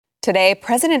Today,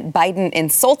 President Biden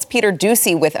insults Peter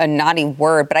Doocy with a naughty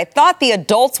word, but I thought the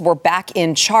adults were back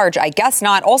in charge. I guess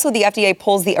not. Also, the FDA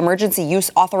pulls the emergency use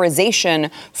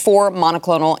authorization for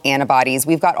monoclonal antibodies.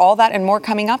 We've got all that and more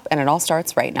coming up, and it all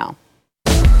starts right now.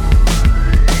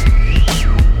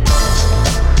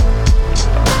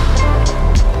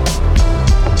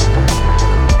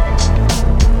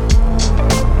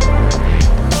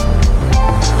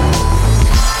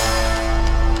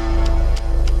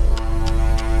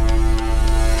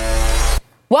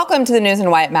 Welcome to the news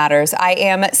and why it matters. I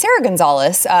am Sarah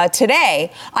Gonzalez.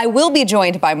 Today, I will be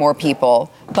joined by more people,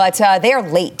 but they are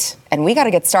late, and we got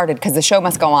to get started because the show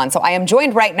must go on. So I am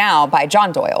joined right now by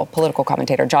John Doyle, political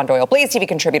commentator John Doyle, Blaze TV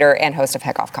contributor, and host of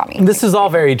Heck Off Commie. This is all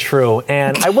very true,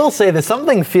 and I will say that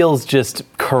something feels just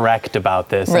correct about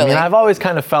this. Really? I mean, I've always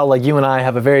kind of felt like you and I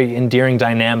have a very endearing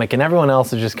dynamic, and everyone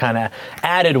else is just kind of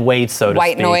added weight, so to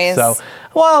White speak. noise. So,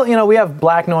 well, you know, we have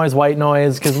black noise, white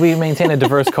noise, because we maintain a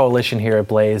diverse coalition here at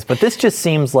Blaze. But this just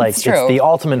seems like it's the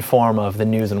ultimate form of the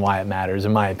news and why it matters,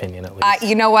 in my opinion, at least.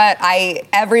 You know what?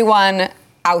 Everyone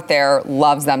out there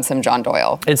loves them some John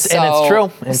Doyle. And it's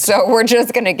true. So we're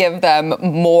just going to give them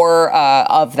more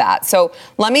of that. So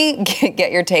let me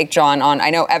get your take, John, on, I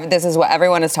know this is what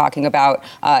everyone is talking about.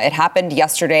 It happened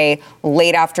yesterday,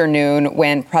 late afternoon,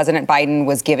 when President Biden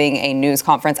was giving a news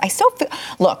conference. I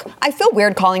feel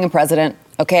weird calling him president.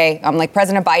 Okay, I'm like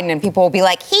President Biden, and people will be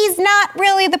like, he's not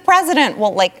really the president.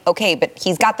 Well, like, okay, but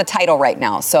he's got the title right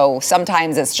now. So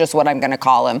sometimes it's just what I'm going to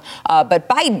call him. But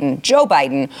Joe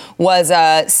Biden, was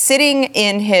sitting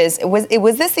in his, was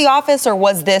this the office or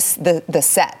was this the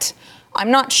set? I'm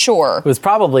not sure. It was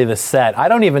probably the set. I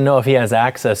don't even know if he has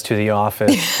access to the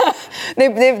office. They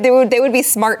would be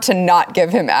smart to not give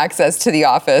him access to the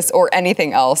office or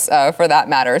anything else for that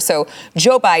matter. So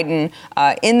Joe Biden,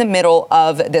 in the middle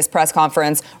of this press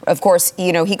conference, of course,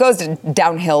 you know, he goes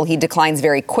downhill. He declines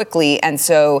very quickly. And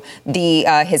so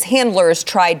his handlers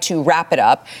tried to wrap it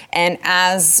up. And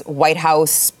as White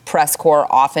House press corps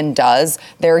often does,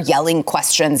 they're yelling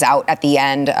questions out at the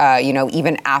end,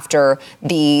 even after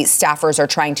the staffers are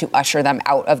trying to usher them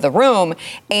out of the room.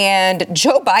 And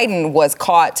Joe Biden was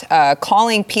caught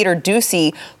calling Peter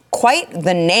Doocy quite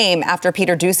the name after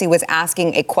Peter Doocy was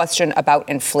asking a question about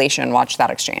inflation. Watch that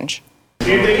exchange.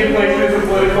 Do you think inflation is a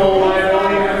political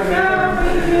liability?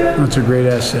 That's a great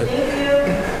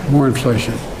asset. More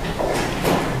inflation.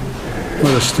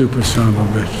 What a stupid son of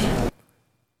a bitch.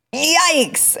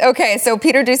 Yikes. Okay, so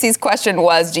Peter Doocy's question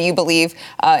was, do you believe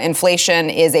inflation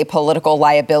is a political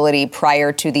liability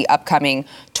prior to the upcoming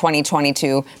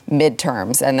 2022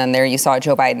 midterms? And then there you saw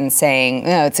Joe Biden saying,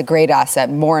 it's a great asset,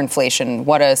 more inflation,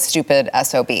 what a stupid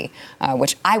SOB,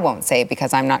 which I won't say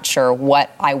because I'm not sure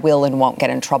what I will and won't get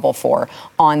in trouble for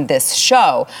on this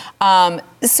show.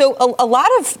 So a lot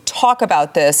of talk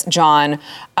about this, John.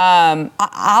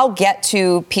 I'll get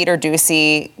to Peter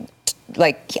Doocy.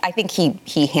 I think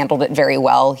he handled it very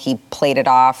well. He played it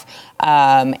off.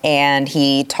 And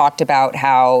he talked about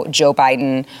how Joe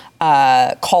Biden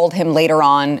called him later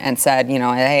on and said,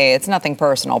 hey, it's nothing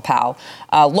personal, pal.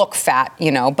 Look fat,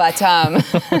 But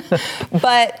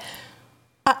but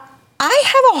I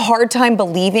have a hard time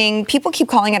believing, people keep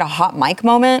calling it a hot mic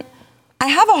moment. I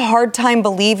have a hard time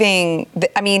believing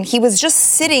he was just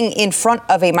sitting in front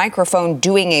of a microphone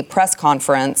doing a press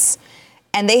conference,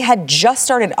 and they had just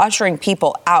started ushering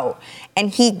people out.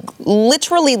 And he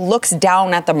literally looks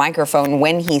down at the microphone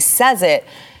when he says it.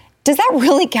 Does that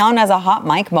really count as a hot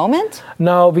mic moment?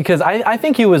 No, because I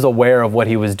think he was aware of what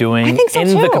he was doing I think so in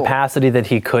too. The capacity that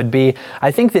he could be.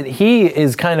 I think that he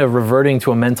is kind of reverting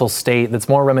to a mental state that's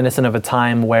more reminiscent of a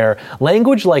time where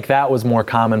language like that was more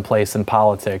commonplace in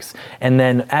politics. And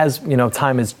then as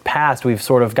time has passed, we've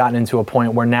sort of gotten into a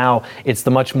point where now it's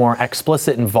the much more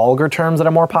explicit and vulgar terms that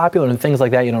are more popular, and things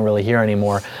like that you don't really hear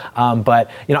anymore. But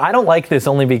I don't like this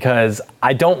only because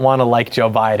I don't want to like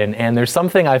Joe Biden. And there's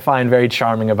something I find very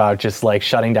charming about just like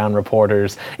shutting down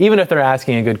reporters, even if they're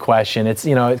asking a good question. It's,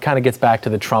 it kind of gets back to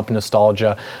the Trump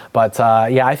nostalgia. But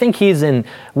I think he's in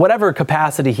whatever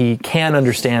capacity he can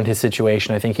understand his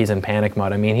situation. I think he's in panic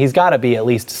mode. He's got to be at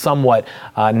least somewhat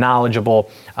knowledgeable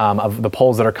of the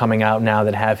polls that are coming out now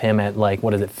that have him at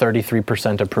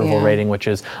 33% approval rating, which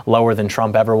is lower than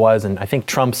Trump ever was. And I think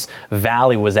Trump's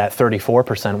valley was at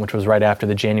 34%, which was right after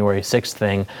the January 6th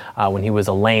thing, when he was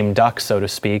a lame duck, so to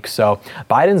speak. So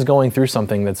Biden's going through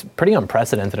something that's pretty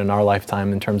unprecedented in our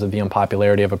lifetime in terms of the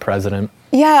unpopularity of a president.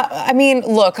 Yeah,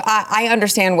 look, I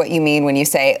understand what you mean when you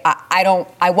say,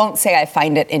 I won't say I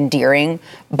find it endearing,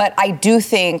 but I do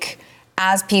think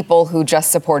as people who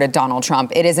just supported Donald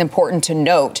Trump, it is important to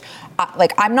note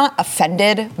I'm not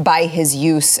offended by his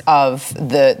use of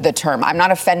the term. I'm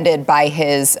not offended by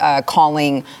his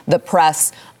calling the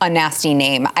press a nasty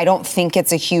name. I don't think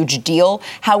it's a huge deal.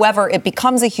 However, it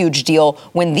becomes a huge deal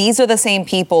when these are the same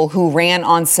people who ran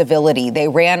on civility. They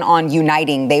ran on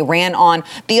uniting. They ran on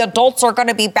the adults are going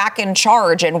to be back in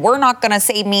charge and we're not going to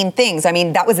say mean things. I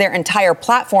mean, that was their entire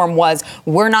platform was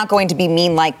we're not going to be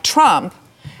mean like Trump.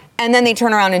 And then they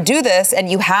turn around and do this, and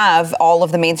you have all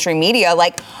of the mainstream media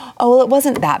like, oh, well, it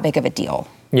wasn't that big of a deal.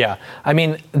 Yeah. I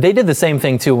mean, they did the same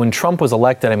thing, too. When Trump was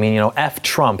elected, I mean, F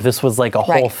Trump. This was like a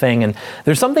whole thing. And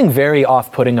there's something very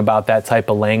off-putting about that type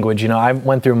of language. I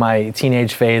went through my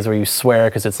teenage phase where you swear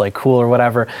because it's like cool or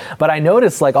whatever. But I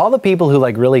noticed like all the people who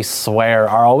like really swear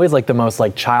are always like the most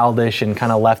like childish and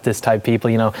kind of leftist type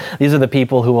people. These are the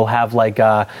people who will have like,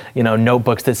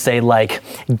 notebooks that say like,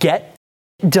 get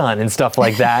done and stuff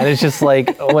like that. And it's just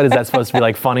like, what is that supposed to be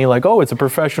like funny? Like, oh, it's a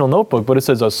professional notebook, but it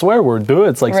says a swear word. Duh.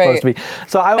 It's like supposed to be.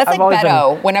 So I've like always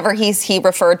Beto. Whenever he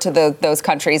referred to those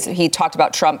countries, he talked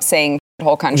about Trump saying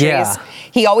whole countries. Yeah.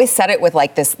 He always said it with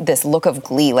like this look of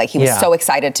glee, like he was so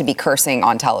excited to be cursing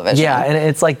on television. Yeah, and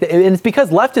it's like it's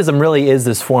because leftism really is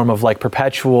this form of like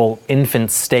perpetual infant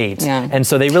state, and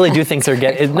so they really do think they're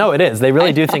getting. No, it is. They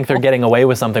really do think they're getting away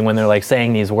with something when they're like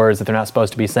saying these words that they're not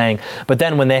supposed to be saying. But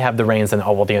then when they have the reins, then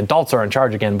the adults are in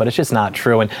charge again. But it's just not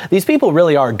true. And these people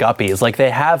really are guppies. Like they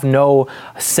have no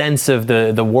sense of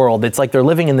the world. It's like they're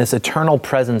living in this eternal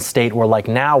present state where like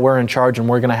now we're in charge and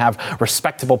we're going to have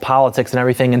respectable politics and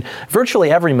everything, and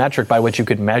virtually every metric by which you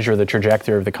could measure the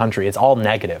trajectory of the country, it's all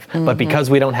negative. But because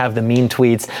we don't have the mean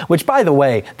tweets, which by the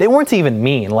way, they weren't even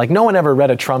mean. Like no one ever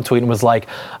read a Trump tweet and was like,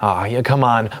 oh, yeah, come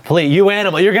on, please, you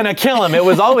animal, you're gonna kill him. It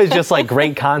was always just like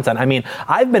great content. I mean,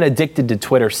 I've been addicted to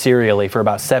Twitter serially for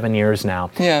about 7 years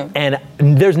now. Yeah. And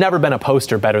there's never been a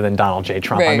poster better than Donald J.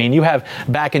 Trump. Right. I mean, you have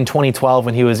back in 2012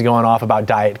 when he was going off about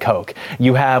Diet Coke.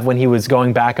 You have when he was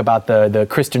going back about the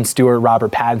Kristen Stewart,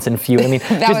 Robert Pattinson feud. I mean,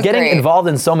 just getting involved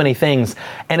in so many things.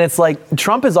 And it's like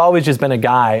Trump has always just been a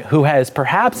guy who has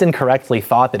perhaps incorrectly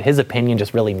thought that his opinion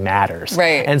just really matters.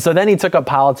 Right. And so then he took up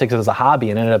politics as a hobby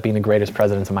and ended up being the greatest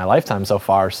president of my lifetime so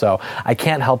far. So I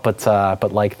can't help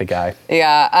but like the guy.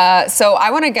 Yeah. So I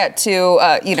want to get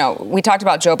to, we talked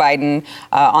about Joe Biden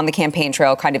on the campaign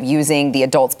trail kind of using the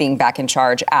adults being back in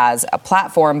charge as a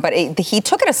platform. But he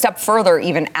took it a step further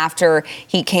even after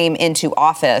he came into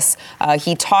office.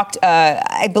 He talked,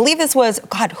 I believe this was,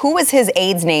 who was his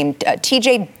aide's name?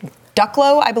 TJ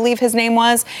Ducklow, I believe his name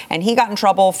was, and he got in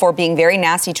trouble for being very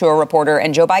nasty to a reporter.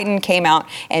 And Joe Biden came out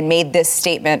and made this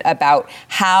statement about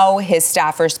how his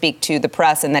staffers speak to the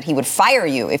press and that he would fire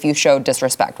you if you showed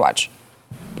disrespect. Watch.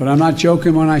 But I'm not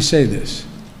joking when I say this.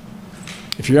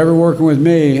 If you're ever working with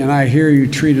me and I hear you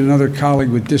treat another colleague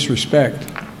with disrespect,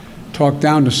 talk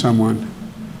down to someone,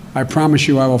 I promise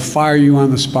you I will fire you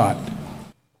on the spot.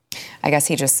 I guess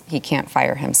he can't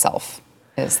fire himself.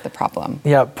 Is the problem.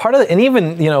 Yeah, part of it, and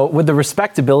even, with the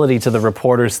respectability to the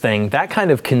reporters thing, that kind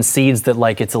of concedes that,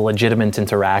 like, it's a legitimate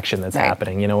interaction that's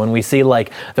happening. When we see,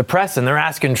 like, the press and they're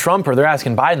asking Trump or they're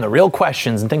asking Biden the real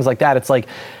questions and things like that, it's like,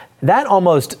 that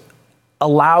almost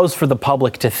allows for the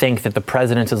public to think that the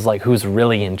president is like who's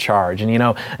really in charge.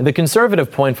 And, the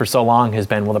conservative point for so long has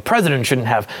been, well, the president shouldn't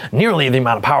have nearly the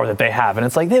amount of power that they have. And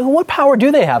it's like, what power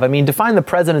do they have? I mean, define the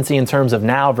presidency in terms of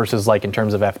now versus like in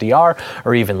terms of FDR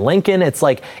or even Lincoln. It's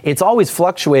like, it's always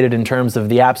fluctuated in terms of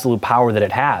the absolute power that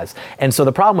it has. And so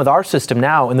the problem with our system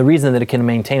now, and the reason that it can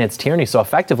maintain its tyranny so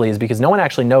effectively, is because no one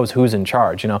actually knows who's in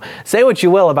charge. Say what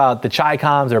you will about the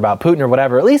Chi-Coms or about Putin or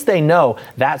whatever, at least they know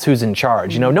that's who's in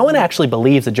charge. No one actually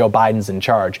believes that Joe Biden's in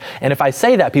charge. And if I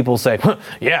say that, people say,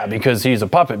 yeah, because he's a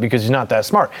puppet, because he's not that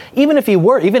smart. Even if it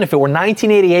were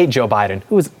 1988 Joe Biden,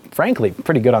 who was frankly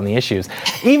pretty good on the issues,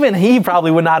 even he probably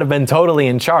would not have been totally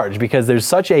in charge, because there's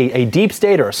such a deep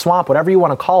state or a swamp, whatever you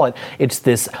want to call it. It's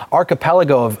this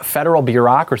archipelago of federal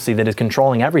bureaucracy that is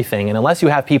controlling everything. And unless you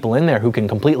have people in there who can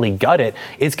completely gut it,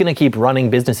 it's going to keep running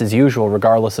business as usual,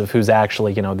 regardless of who's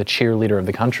actually, the cheerleader of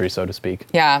the country, so to speak.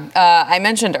 Yeah. I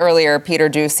mentioned earlier Peter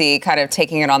Doocy kind of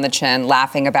taking it on the chin,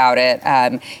 laughing about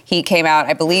it. He came out,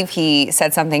 I believe he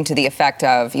said something to the effect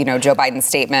of, Joe Biden's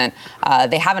statement.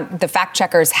 The fact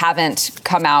checkers haven't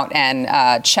come out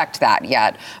and checked that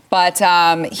yet. But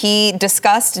he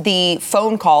discussed the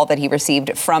phone call that he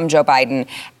received from Joe Biden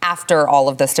after all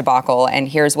of this debacle. And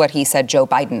here's what he said Joe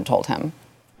Biden told him.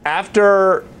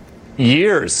 After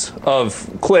years of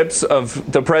clips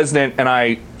of the president and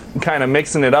I kind of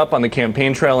mixing it up on the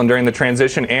campaign trail and during the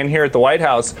transition and here at the White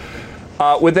House,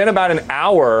 within about an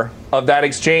hour of that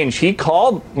exchange, he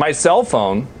called my cell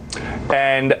phone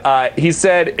and he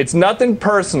said, "It's nothing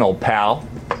personal, pal.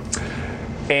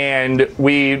 and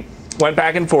we went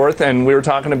back and forth, and we were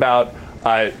talking about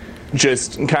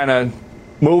just kind of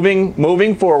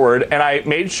moving forward, and I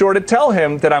made sure to tell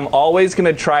him that I'm always going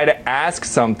to try to ask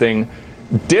something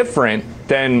different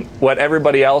than what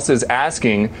everybody else is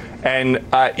asking, and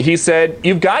he said,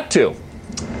 "You've got to,"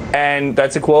 and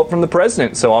that's a quote from the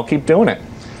president, so I'll keep doing it.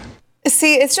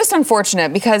 See, it's just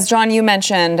unfortunate because, John, you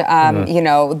mentioned, you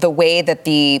know, the way that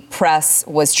the press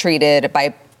was treated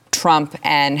by Trump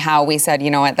and how we said,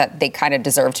 you know what, that they kind of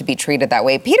deserve to be treated that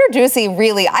way. Peter Doocy,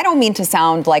 really, I don't mean to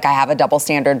sound like I have a double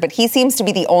standard, but he seems to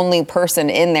be the only person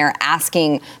in there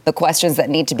asking the questions that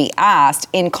need to be asked,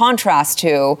 in contrast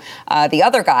to the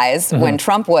other guys when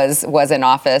Trump was in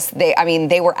office.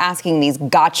 They were asking these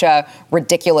gotcha,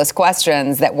 ridiculous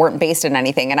questions that weren't based in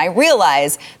anything. And I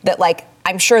realize that, like,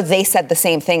 I'm sure they said the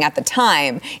same thing at the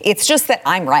time. It's just that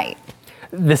I'm right.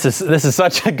 This is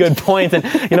such a good point. And,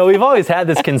 you know, we've always had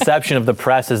this conception of the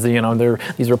press as, you know, they're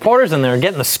these reporters and they're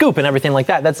getting the scoop and everything like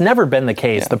that. That's never been the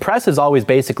case. Yeah. The press has always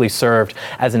basically served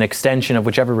as an extension of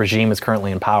whichever regime is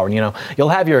currently in power. And, you know, you'll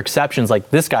have your exceptions, like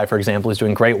this guy, for example, is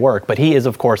doing great work, but he is,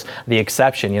 of course, the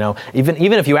exception. You know, even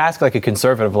if you ask like a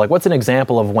conservative, like, what's an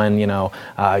example of when, you know,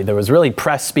 there was really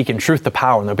press speaking truth to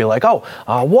power, and they'll be like,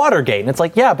 Watergate. And it's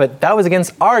like, yeah, but that was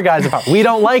against our guys of power. We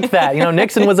don't like that. You know,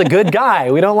 Nixon was a good guy.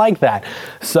 We don't like that.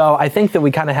 So I think that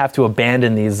we kind of have to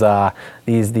abandon these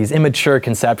immature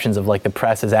conceptions of like the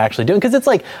press is actually doing, because it's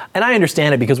like, and I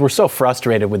understand it because we're so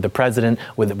frustrated with the president,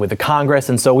 with the Congress,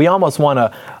 and so we almost want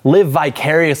to live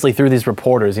vicariously through these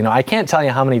reporters. You know, I can't tell you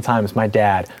how many times my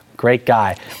dad, great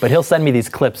guy, but he'll send me these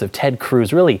clips of Ted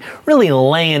Cruz really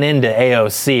laying into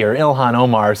AOC or Ilhan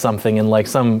Omar or something in like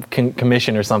some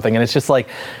commission or something, and it's just like,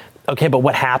 okay, but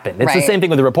what happened? It's the same thing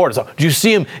with the reporters. So, did you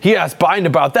see him? He asked Biden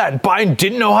about that, and Biden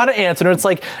didn't know how to answer. And it's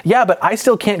like, yeah, but I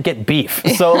still can't get beef.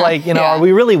 So, like, you know, are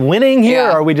we really winning here,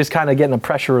 or are we just kind of getting a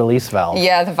pressure release valve?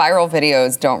 Yeah, the viral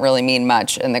videos don't really mean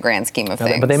much in the grand scheme of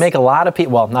things. But they make a lot of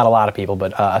people, well, not a lot of people,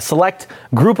 but a select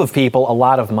group of people a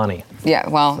lot of money. Yeah,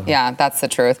 well, yeah, that's the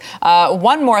truth.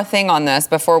 One more thing on this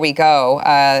before we go.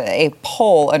 A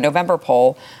November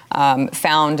poll,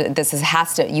 found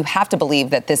you have to believe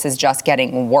that this is just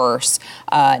getting worse.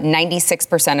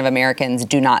 96% of Americans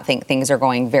do not think things are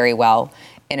going very well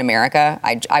in America.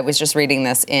 I was just reading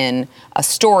this in a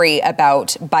story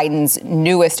about Biden's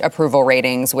newest approval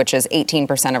ratings, which is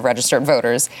 18% of registered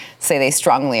voters say they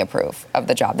strongly approve of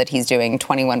the job that he's doing.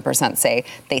 21% say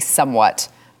they somewhat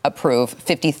approve.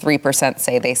 53%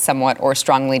 say they somewhat or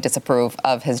strongly disapprove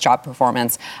of his job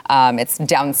performance. It's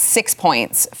down 6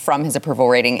 points from his approval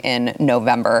rating in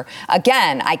November.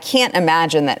 Again, I can't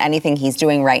imagine that anything he's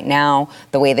doing right now,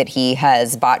 the way that he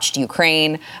has botched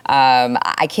Ukraine,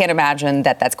 I can't imagine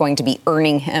that that's going to be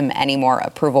earning him any more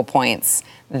approval points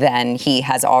than he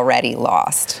has already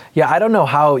lost. Yeah, I don't know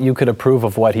how you could approve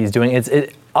of what he's doing.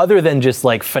 Other than just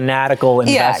like fanatical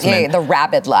investment. Yeah, the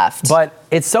rabid left. But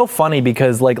it's so funny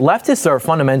because like leftists are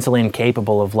fundamentally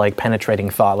incapable of like penetrating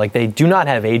thought. Like they do not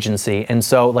have agency. And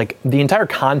so like the entire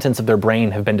contents of their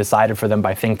brain have been decided for them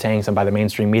by think tanks and by the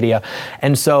mainstream media.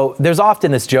 And so there's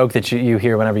often this joke that you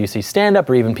hear whenever you see stand up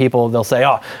or even people, they'll say,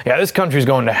 oh yeah, this country's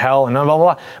going to hell and blah, blah,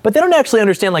 blah. But they don't actually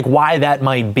understand like why that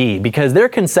might be, because their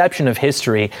conception of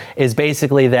history is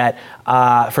basically that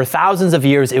for thousands of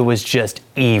years, it was just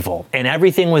evil and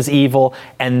everything was evil.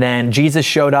 And then Jesus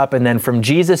showed up. And then from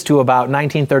Jesus to about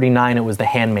 1939, it was The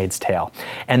Handmaid's Tale.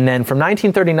 And then from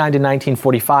 1939 to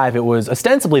 1945, it was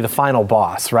ostensibly the final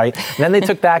boss, right? And then they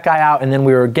took that guy out, and then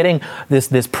we were getting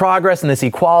this progress and this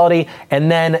equality. And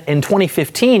then in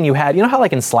 2015, you had, you know how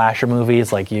like in slasher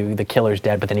movies, like the killer's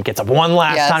dead, but then he gets up one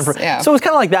last time. So it was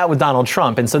kind of like that with Donald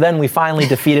Trump. And so then we finally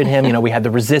defeated him. You know, we had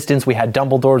the resistance, we had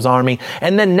Dumbledore's army.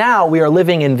 And then now we are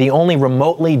living in the only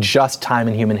remotely just time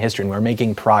in human history, and we're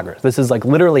making progress. This is like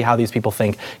literally how these people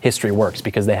think history works,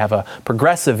 because they have a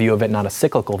progressive view of it, not a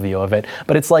cyclical view of it.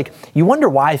 But it's like, you wonder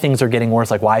why things are getting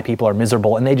worse, like why people are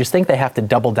miserable, and they just think they have to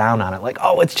double down on it. Like,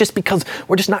 oh, it's just because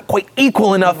we're just not quite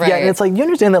equal enough yet. And it's like, you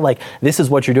understand that like, this is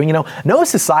what you're doing. You know, no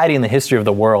society in the history of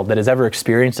the world that has ever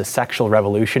experienced a sexual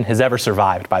revolution has ever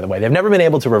survived, by the way. They've never been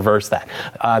able to reverse that.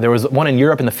 There was one in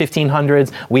Europe in the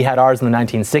 1500s. We had ours in the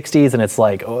 1960s, and it's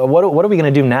like, what are we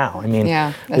going to do now? I mean,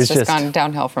 yeah, it's just gone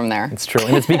downhill from there. It's true,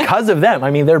 and it's because of them. I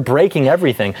mean, they're breaking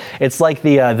everything. It's like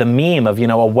the meme of, you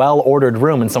know, a well-ordered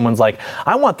room, and someone's like,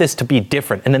 I want this to be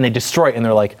different, and then they destroy it, and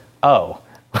they're like, oh,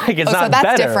 Like, it's so not that's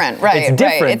better. different, right? It's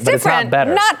different, right. It's but different, it's not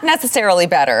better. Not necessarily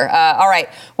better. All right.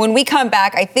 When we come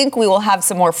back, I think we will have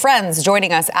some more friends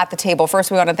joining us at the table.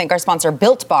 First, we want to thank our sponsor,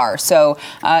 Built Bar. So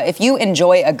if you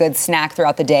enjoy a good snack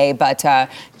throughout the day, but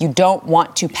you don't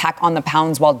want to pack on the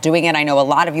pounds while doing it, I know a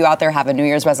lot of you out there have a New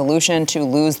Year's resolution to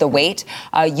lose the weight.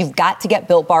 You've got to get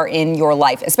Built Bar in your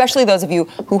life, especially those of you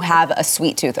who have a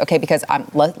sweet tooth, okay? Because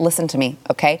listen to me,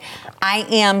 okay? I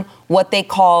am what they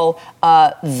call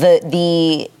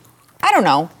the I don't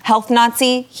know, health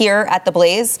Nazi here at The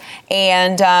Blaze.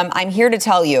 And I'm here to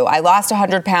tell you, I lost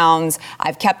 100 pounds.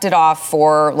 I've kept it off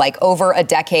for like over a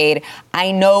decade.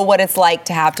 I know what it's like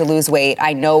to have to lose weight.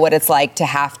 I know what it's like to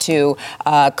have to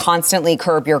constantly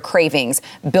curb your cravings.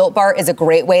 Built Bar is a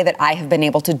great way that I have been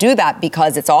able to do that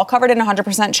because it's all covered in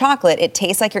 100% chocolate. It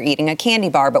tastes like you're eating a candy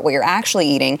bar, but what you're actually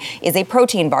eating is a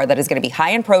protein bar that is going to be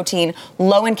high in protein,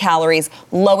 low in calories,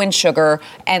 low in sugar,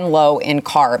 and low in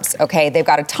carbs. Okay, they've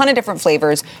got a ton of different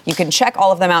flavors. You can check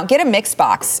all of them out. Get a mixed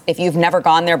box. If you've never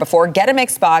gone there before, get a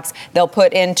mixed box. They'll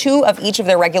put in 2 of each of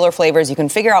their regular flavors. You can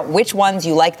figure out which ones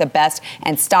you like the best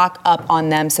and stock up on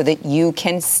them so that you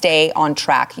can stay on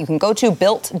track. You can go to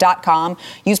built.com,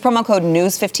 use promo code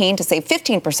news15 to save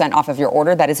 15% off of your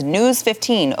order. That is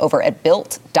news15 over at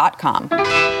built.com.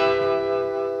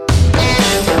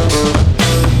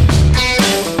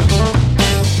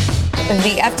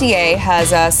 The FDA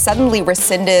has suddenly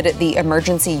rescinded the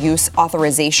emergency use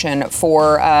authorization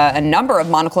for a number of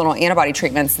monoclonal antibody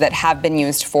treatments that have been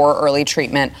used for early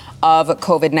treatment of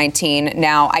COVID-19.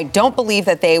 Now, I don't believe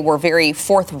that they were very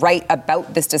forthright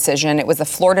about this decision. It was the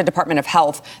Florida Department of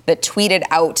Health that tweeted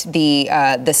out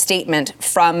the statement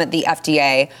from the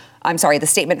FDA. The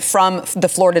statement from the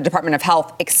Florida Department of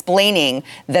Health explaining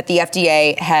that the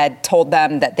FDA had told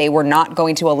them that they were not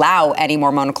going to allow any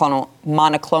more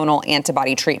monoclonal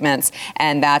antibody treatments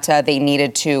and that they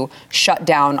needed to shut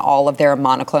down all of their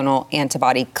monoclonal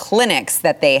antibody clinics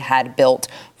that they had built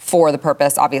for the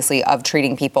purpose, obviously, of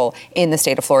treating people in the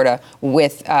state of Florida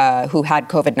with who had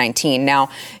COVID-19. Now,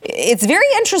 it's very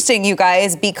interesting, you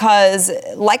guys, because,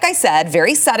 like I said,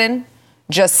 very sudden.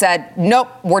 Just said, nope,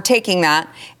 we're taking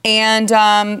that. And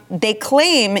they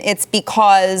claim it's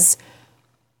because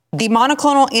the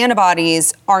monoclonal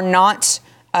antibodies are not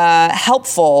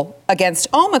helpful against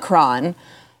Omicron.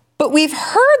 But we've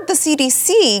heard the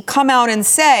CDC come out and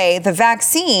say the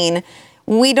vaccine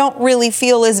we don't really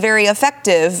feel is very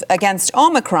effective against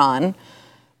Omicron.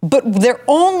 But they're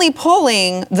only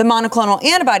pulling the monoclonal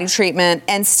antibody treatment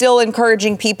and still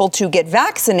encouraging people to get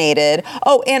vaccinated.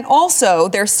 Oh, and also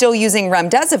they're still using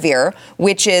remdesivir,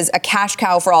 which is a cash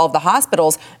cow for all of the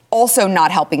hospitals, also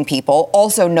not helping people,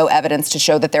 also no evidence to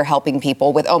show that they're helping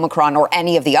people with Omicron or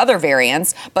any of the other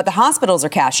variants, but the hospitals are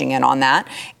cashing in on that.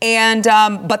 And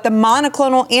but the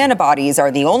monoclonal antibodies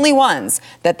are the only ones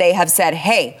that they have said,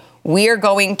 hey, we are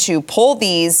going to pull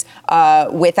these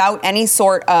without any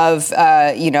sort of,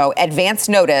 advance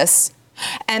notice.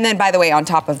 And then, by the way, on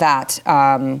top of that,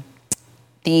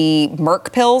 the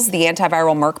Merck pills, the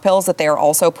antiviral Merck pills that they are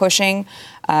also pushing,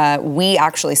 we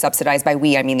actually subsidize, by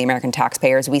we, I mean the American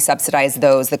taxpayers, we subsidize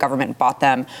those. The government bought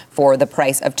them for the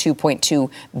price of $2.2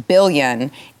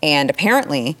 billion. And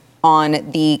apparently,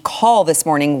 on the call this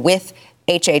morning with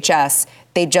HHS,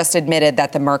 they just admitted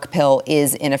that the Merck pill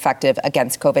is ineffective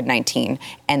against COVID-19,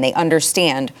 and they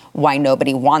understand why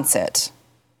nobody wants it.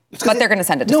 But they're going to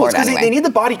send it to Florida anyway. They need the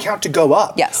body count to go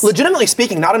up. Yes. Legitimately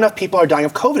speaking, not enough people are dying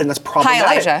of COVID, and that's problematic.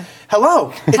 Hi, Elijah.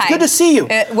 Hello. It's good to see you.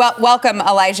 Welcome,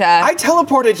 Elijah. I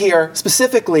teleported here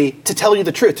specifically to tell you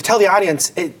the truth, to tell the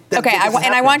audience.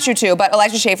 I want you to, but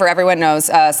Elijah Schaffer, everyone knows,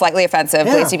 slightly offensive,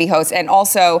 Blaze TV host. And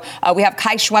also, we have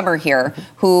Kai Schwemmer here,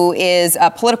 who is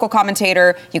a political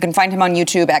commentator. You can find him on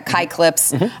YouTube at Kai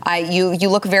Clips. Mm-hmm. You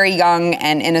look very young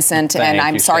and innocent, and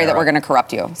I'm sorry that we're going to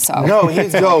corrupt you. So no,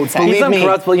 he's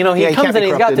uncorruptible. He comes in,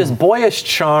 he's got this boyish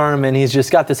charm, and he's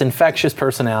just got this infectious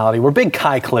personality. We're big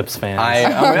Kai Clips fans.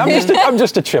 I'm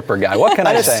just a chipper guy. What can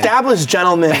I say? An established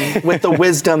gentleman with the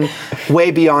wisdom way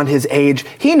beyond his age.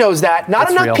 He knows that. Not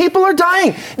enough people are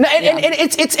dying. And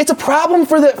it's a problem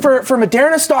for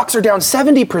Moderna stocks are down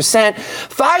 70%.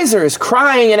 Pfizer is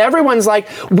crying, and everyone's like,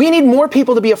 we need more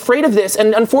people to be afraid of this.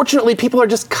 And unfortunately, people are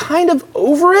just kind of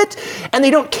over it, and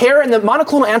they don't care. And the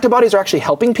monoclonal antibodies are actually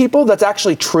helping people. That's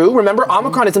actually true. Remember,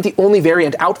 Omicron isn't the only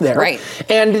variant out there. Right.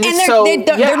 And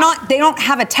they don't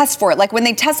have a test for it. Like when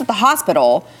they test at the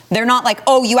hospital, they're not like,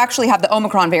 oh, you actually have the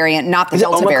Omicron variant, not the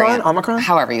Delta variant. Omicron?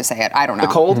 However you say it. I don't know.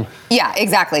 The cold? Yeah,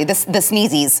 exactly. The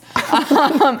sneezies.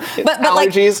 allergies. But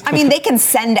Allergies? like, I mean, they can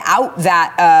send out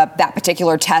that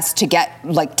particular test to get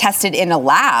like tested in a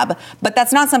lab, but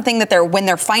that's not something that when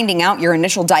they're finding out your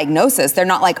initial diagnosis, they're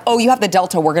not like, oh, you have the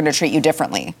Delta, we're going to treat you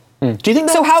differently. Do you think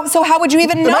that? So how would you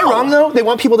even know? Am I wrong though? They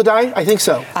want people to die? I think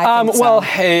so. I think so. Well,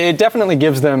 it definitely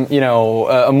gives them,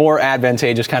 a more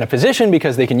advantageous kind of position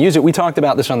because they can use it. We talked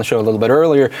about this on the show a little bit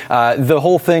earlier. The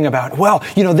whole thing about,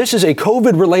 this is a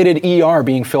COVID-related ER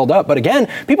being filled up. But again,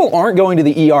 people aren't going to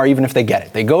the ER even if they get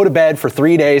it. They go to bed for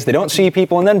 3 days, they don't see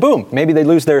people, and then boom, maybe they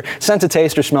lose their sense of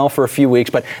taste or smell for a few weeks.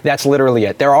 But that's literally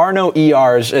it. There are no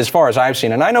ERs as far as I've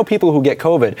seen. And I know people who get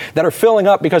COVID that are filling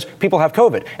up because people have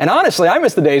COVID. And honestly, I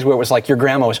miss the days where it was like your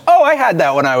grandma was, I had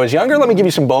that when I was younger. Let me give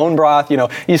you some bone broth.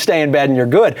 You stay in bed and you're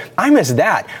good. I miss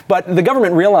that. But the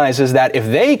government realizes that if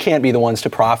they can't be the ones to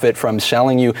profit from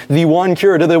selling you the one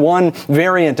cure to the one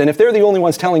variant, and if they're the only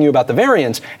ones telling you about the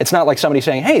variants, it's not like somebody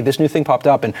saying, hey, this new thing popped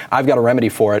up and I've got a remedy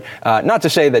for it. Not to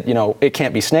say that, it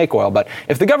can't be snake oil, but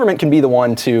if the government can be the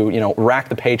one to, rack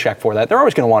the paycheck for that, they're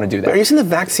always going to want to do that. Are you saying the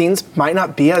vaccines might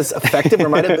not be as effective or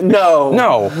might have been? No.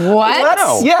 No. What?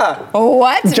 No. Yeah.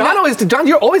 What? John,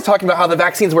 you're always talking about how the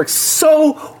vaccines work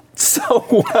so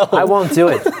well. I won't do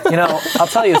it. I'll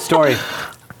tell you a story.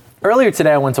 Earlier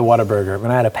today, I went to Whataburger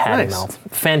and I had a patty melt.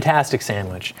 Fantastic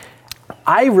sandwich.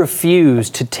 I refuse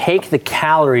to take the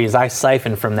calories I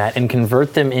siphon from that and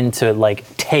convert them into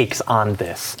like takes on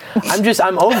this.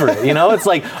 I'm over it. It's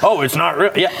like, oh, it's not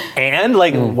real. Yeah. And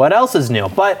like, what else is new?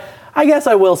 But I guess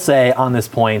I will say on this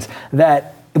point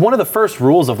that one of the first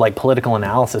rules of like political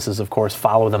analysis is, of course,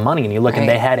 follow the money. And you look, and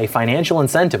they had a financial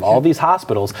incentive, all these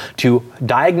hospitals, to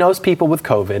diagnose people with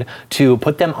COVID, to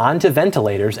put them onto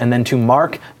ventilators, and then to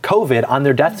mark COVID on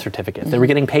their death certificates. They were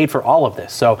getting paid for all of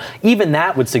this. So even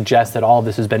that would suggest that all of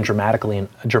this has been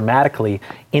dramatically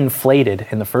inflated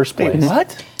in the first place.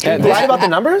 What? Lie about the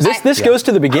numbers? This goes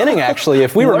to the beginning, actually.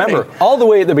 If we remember, all the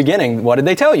way at the beginning, what did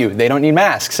they tell you? They don't need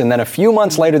masks. And then a few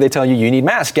months later, they tell you, you need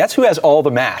masks. Guess who has all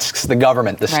the masks? The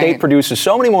government. The state produces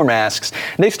so many more masks.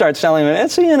 They start selling them.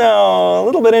 It's, a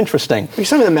little bit interesting. You're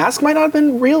saying the mask might not have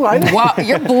been real either? Wow,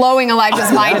 you're blowing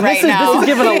Elijah's mind right now. This is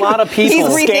giving a lot of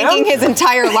people... He's rethinking his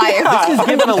entire life. This is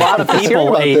giving a lot of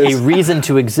people a reason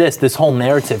to exist, this whole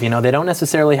narrative. They don't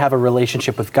necessarily have a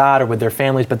relationship with God or with their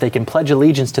families, but they can pledge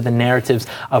allegiance to the narratives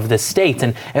of the state.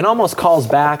 And it almost calls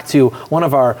back to one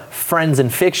of our friends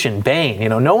in fiction, Bane.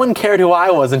 No one cared who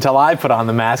I was until I put on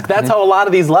the mask. That's how a lot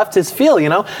of these leftists feel,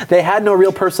 They had no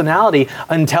real personality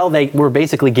until they were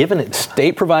basically given it.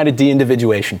 State-provided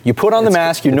de-individuation. You put on the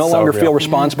mask, you no longer feel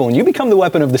responsible, and you become the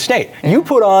weapon of the state. You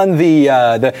put on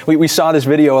we saw this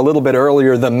video a little bit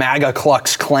earlier, the MAGA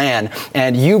Klux Klan,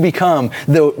 and you become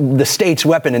the state's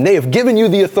weapon, and they have given you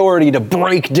the authority to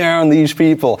break down these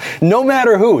people. No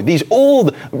matter who. These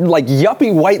old, like,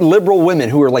 yuppie white liberal women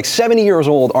who are like 70 years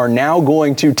old are now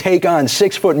going to take on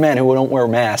 6-foot men who don't wear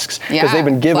masks because they've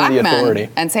been given the authority.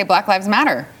 And say Black Lives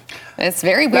Matter. It's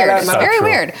very weird. It's very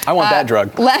weird. I want that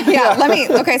drug. Let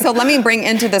me bring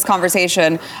into this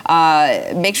conversation,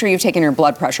 make sure you've taken your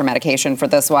blood pressure medication for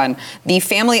this one. The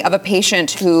family of a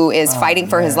patient who is fighting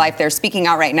for his life, they're speaking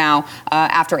out right now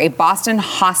after a Boston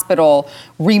hospital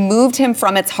removed him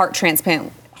from its heart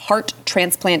transplant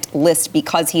list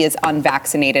because he is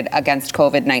unvaccinated against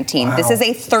COVID-19. Wow. This is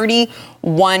a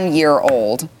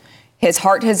 31-year-old. His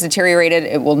heart has deteriorated.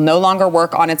 It will no longer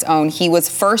work on its own. He was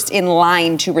first in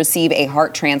line to receive a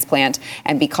heart transplant,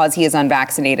 and because he is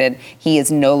unvaccinated, he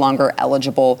is no longer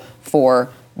eligible for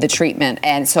the treatment.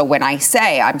 And so when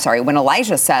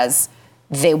Elijah says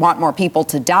they want more people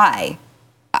to die,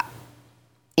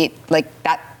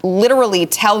 that literally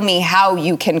tell me how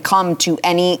you can come to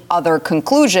any other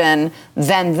conclusion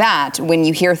than that when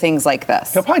you hear things like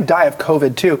this. He'll probably die of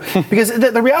COVID too, because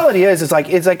the reality is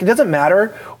it doesn't matter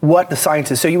what the science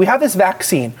is. So we have this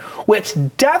vaccine, which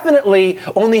definitely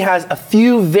only has a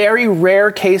few very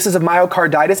rare cases of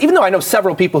myocarditis, even though I know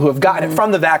several people who have gotten it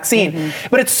from the vaccine.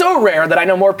 But it's so rare that I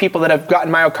know more people that have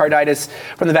gotten myocarditis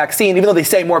from the vaccine, even though they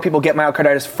say more people get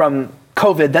myocarditis from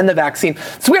COVID than the vaccine.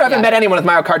 It's weird. I haven't met anyone with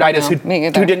myocarditis who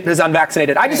is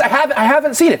unvaccinated. I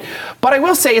haven't seen it. But I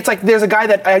will say, it's like there's a guy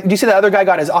that, do you see the other guy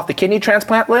got off the kidney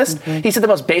transplant list? He said the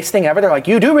most base thing ever. They're like,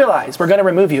 you do realize we're going to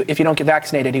remove you if you don't get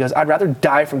vaccinated. He goes, I'd rather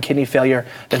die from kidney failure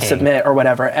than submit or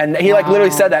whatever. And he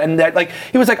literally said that. And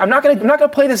he was like, I'm not going to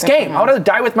play this game. I want to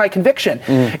die with my conviction.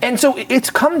 And so it's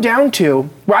come down to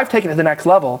where I've taken it to the next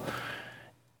level.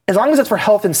 As long as it's for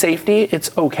health and safety,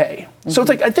 it's okay. So it's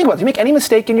like, I think about it. You make any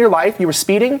mistake in your life, you were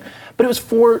speeding, but it was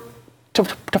for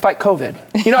to fight COVID.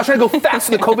 I was trying to go fast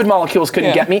so the COVID molecules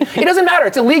couldn't get me. It doesn't matter.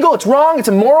 It's illegal, it's wrong, it's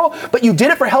immoral, but you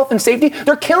did it for health and safety.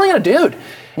 They're killing a dude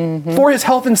for his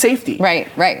health and safety.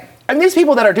 Right. And these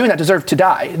people that are doing that deserve to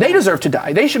die. They deserve to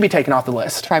die. They should be taken off the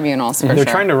list. Tribunals, for They're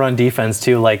trying to run defense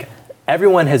too. Like,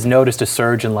 everyone has noticed a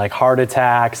surge in like heart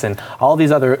attacks and all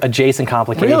these other adjacent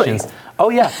complications. Really? Oh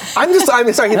yeah. I'm sorry.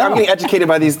 I'm getting educated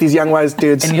by these young wise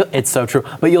dudes. And it's so true.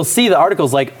 But you'll see the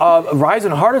articles like rise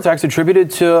in heart attacks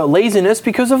attributed to laziness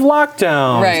because of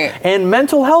lockdowns, right, and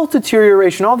mental health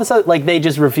deterioration. All this other, like, they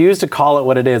just refuse to call it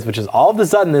what it is, which is all of a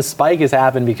sudden this spike has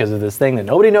happened because of this thing that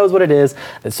nobody knows what it is,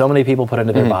 that so many people put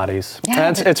into their bodies. Yeah.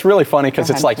 And it's really funny because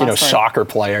it's like, soccer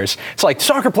players. It's like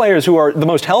soccer players who are the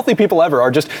most healthy people ever are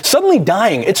just suddenly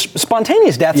dying. It's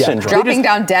spontaneous death syndrome. Dropping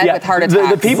down dead with heart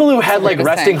attacks. The people who had like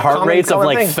resting heart rates of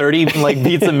like 30 like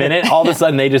beats a minute, all of a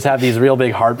sudden they just have these real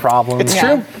big heart problems. It's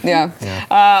true. Yeah.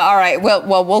 All right.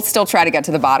 Well, we'll still try to get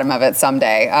to the bottom of it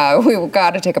someday. We've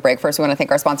got to take a break first. We want to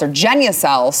thank our sponsor,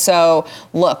 Genucell. So,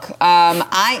 look,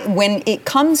 when it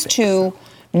comes to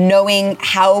knowing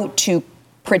how to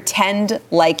pretend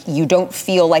like you don't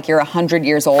feel like you're 100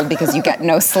 years old because you get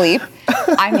no sleep,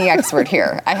 I'm the expert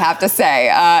here, I have to say.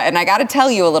 And I got to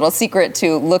tell you a little secret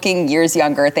to looking years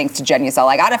younger thanks to Genucell.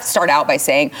 I got to start out by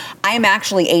saying I am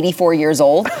actually 84 years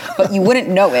old, but you wouldn't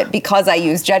know it because I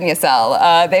use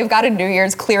Genucell. They've got a New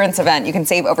Year's clearance event. You can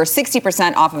save over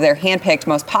 60% off of their handpicked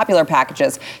most popular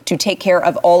packages to take care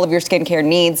of all of your skincare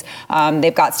needs.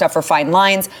 They've got stuff for fine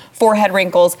lines, forehead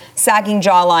wrinkles, sagging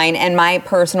jawline, and my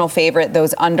personal favorite,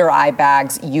 those under eye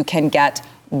bags you can get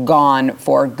gone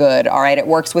for good. All right. It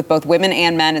works with both women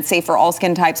and men. It's safe for all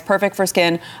skin types, perfect for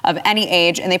skin of any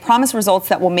age. And they promise results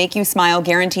that will make you smile,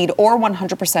 guaranteed, or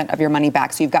 100% of your money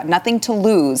back. So you've got nothing to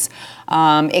lose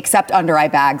except under eye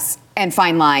bags and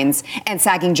fine lines and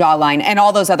sagging jawline and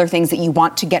all those other things that you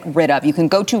want to get rid of. You can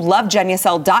go to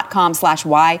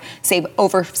lovegenucell.com/Y, save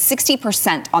over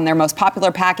 60% on their most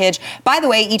popular package. By the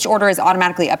way, each order is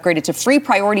automatically upgraded to free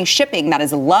priority shipping. That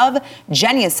is Love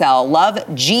Genucell,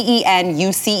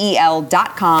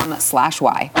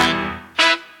 lovegenucell.com/Y.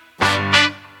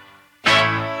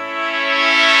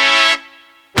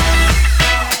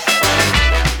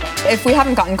 If we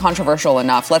haven't gotten controversial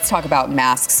enough, let's talk about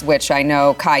masks, which I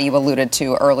know, Kai, you alluded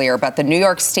to earlier. But the New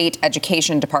York State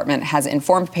Education Department has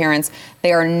informed parents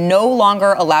they are no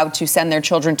longer allowed to send their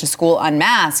children to school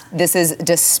unmasked. This is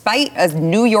despite a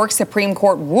New York Supreme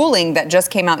Court ruling that just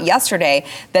came out yesterday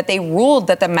that they ruled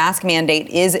that the mask mandate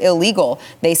is illegal.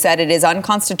 They said it is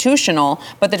unconstitutional,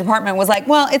 but the department was like,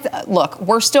 well, look,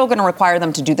 we're still going to require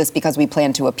them to do this because we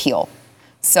plan to appeal.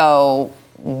 So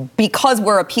because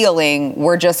we're appealing,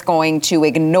 we're just going to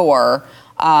ignore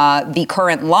the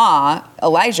current law,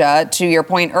 Elijah, to your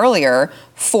point earlier,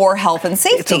 for health and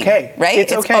safety. It's okay. Right?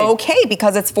 It's okay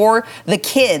because it's for the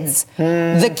kids,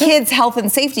 the kids' health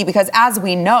and safety, because as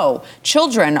we know,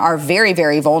 children are very,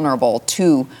 very vulnerable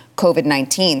to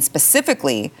COVID-19,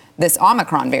 specifically this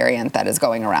Omicron variant that is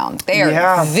going around. They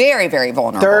are very, very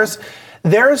vulnerable.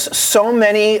 There's so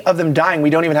many of them dying, we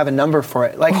don't even have a number for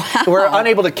it. Like, we're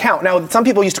unable to count. Now, some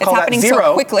people used to call that zero.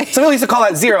 So quickly. Some people used to call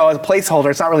that zero as a placeholder.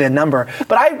 It's not really a number.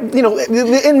 But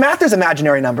in math, there's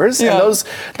imaginary numbers, and those,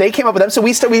 they came up with them. So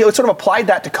we sort of applied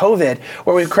that to COVID,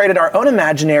 where we created our own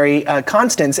imaginary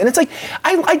constants. And it's like,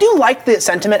 I do like the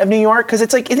sentiment of New York, because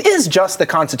it's like, it is just the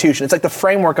Constitution. It's like the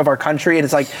framework of our country. It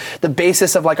is like the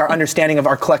basis of like our understanding of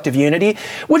our collective unity,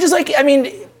 which is like, I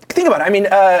mean, think about it. I mean,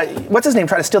 what's his name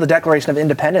tried to steal the Declaration of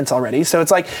Independence already. So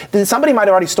it's like somebody might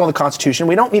have already stolen the Constitution.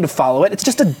 We don't need to follow it. It's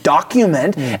just a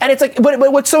document. And it's like, but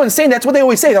what's so insane? That's what they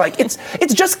always say. They're like, it's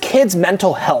just kids'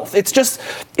 mental health. It's just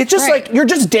like you're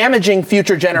just damaging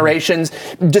future generations,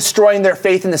 destroying their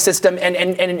faith in the system,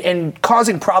 and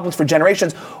causing problems for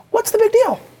generations. What's the big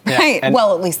deal? Right.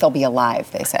 Well, at least they'll be alive,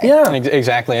 they say. Yeah,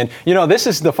 exactly. And, this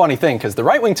is the funny thing, because the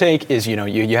right-wing take is, you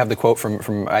have the quote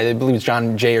from I believe it's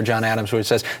John Jay or John Adams, where it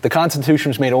says, the Constitution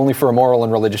was made only for a moral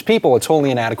and religious people. It's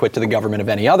wholly inadequate to the government of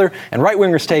any other. And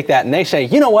right-wingers take that and they say,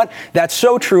 you know what? That's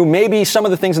so true. Maybe some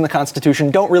of the things in the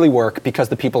Constitution don't really work because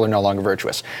the people are no longer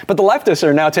virtuous. But the leftists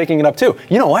are now taking it up, too.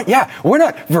 You know what? Yeah, we're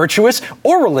not virtuous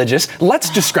or religious. Let's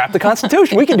just scrap the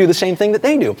Constitution. We can do the same thing that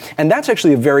they do. And that's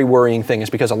actually a very worrying thing, is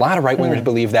because a lot of right-wingers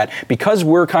believe that because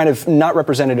we're kind of not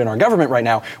represented in our government right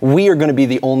now, we are going to be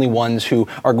the only ones who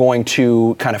are going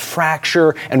to kind of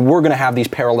fracture, and we're going to have these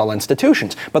parallel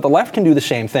institutions. But the left can do the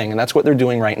same thing, and that's what they're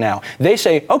doing right now. They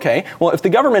say, okay, well, if the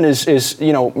government is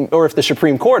or if the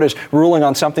Supreme Court is ruling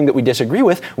on something that we disagree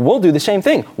with, we'll do the same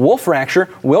thing. We'll fracture,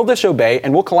 we'll disobey,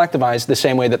 and we'll collectivize the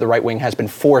same way that the right wing has been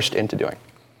forced into doing.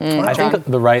 I think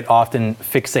the right often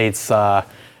fixates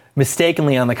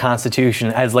mistakenly on the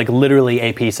Constitution as like literally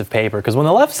a piece of paper. Because when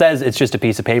the left says it's just a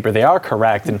piece of paper, they are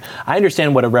correct. And I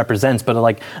understand what it represents, but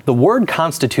like the word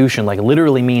Constitution like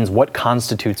literally means what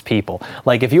constitutes people.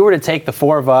 Like if you were to take the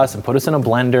four of us and put us in a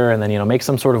blender and then, make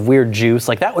some sort of weird juice,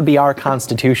 like that would be our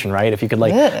Constitution, right? If you could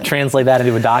like translate that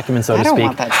into a document, so to speak. I don't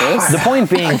want that juice. The point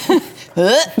being,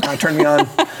 Turn me on.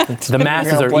 the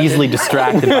masses are easily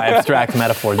distracted by abstract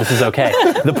metaphor. This is okay.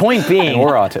 The point being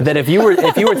that if you were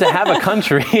to have a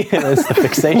country, it's the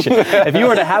fixation. If you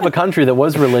were to have a country that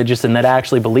was religious and that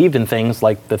actually believed in things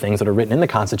like the things that are written in the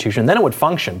Constitution, then it would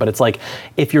function. But it's like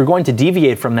if you're going to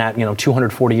deviate from that,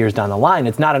 240 years down the line,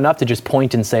 it's not enough to just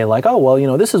point and say like, oh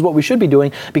well, this is what we should be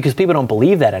doing, because people don't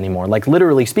believe that anymore. Like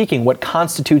literally speaking, what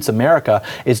constitutes America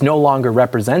is no longer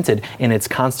represented in its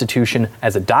Constitution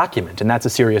as a document. And that's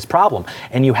a serious problem.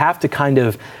 And you have to kind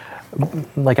of,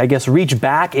 reach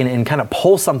back and kind of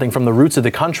pull something from the roots of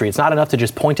the country. It's not enough to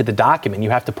just point at the document.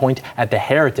 You have to point at the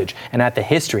heritage and at the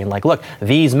history. And look,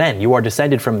 these men, you are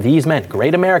descended from these men,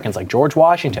 great Americans like George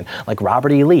Washington, like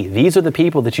Robert E. Lee. These are the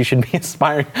people that you should be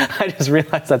aspiring. I just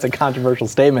realized that's a controversial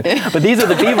statement. But these are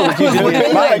the people that you should be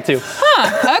aspiring to.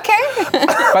 Okay.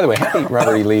 By the way, happy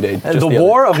Robert E. Lee Day. The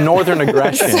War of Northern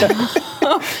Aggression.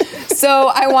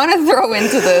 So I want to throw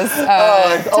into this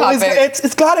topic.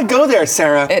 It's got to go there,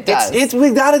 Sarah. It does.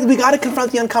 We got to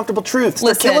confront the uncomfortable truths.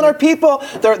 Listen, they're killing our people.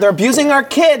 They're abusing our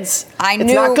kids.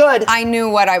 It's not good. I knew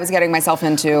what I was getting myself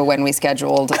into when we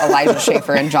scheduled Elijah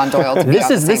Schaffer and John Doyle to be on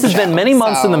the same This has been many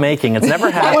months in the making. It's never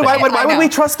happened. Why would we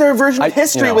trust their version of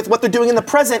history with what they're doing in the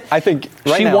present? I think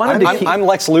I'm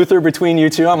Lex Luthor between you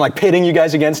two. I'm like pitting you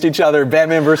guys against each other.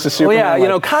 Batman versus Superman.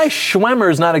 Well, Kai Schwemmer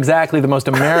is not exactly the most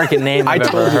American name I've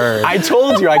ever heard. I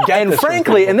told you. And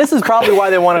frankly, and this is probably why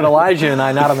they wanted Elijah and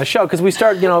I not on the show, because we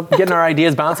start, getting our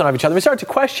ideas bouncing off each other. We start to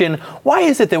question, why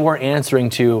is it that we're answering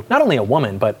to not only a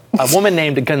woman, but a woman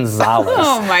named Gonzalez?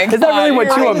 Oh my God. Is that really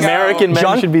what two American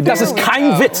men should be doing? Das ist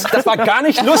kein Witz. Das war gar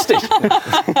nicht lustig.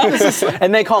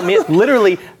 And they call me,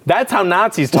 literally, that's how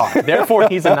Nazis talk. Therefore,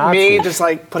 he's a Nazi. Me just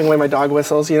like putting away my dog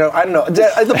whistles, I don't know.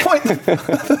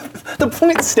 The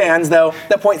point stands, though.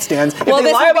 The point stands. Well,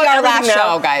 this will be our last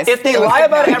show, guys. If they lie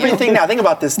about everything now, think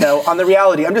about this, though, on the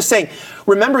reality. I'm just saying,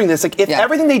 remembering this, like, if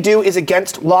everything they do is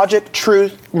against logic,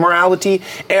 truth, morality,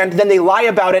 and then they lie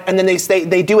about it, and then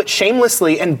they do it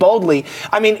shamelessly and boldly,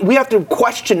 I mean, we have to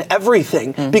question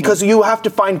everything because you have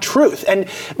to find truth. And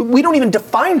we don't even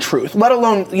define truth, let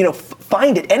alone,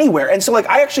 find it anywhere. And so,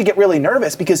 I actually get really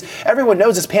nervous because everyone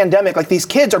knows this pandemic, these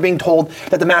kids are being told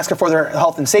that the masks are for their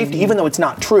health and safety, even though it's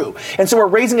not true. And so we're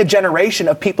raising a generation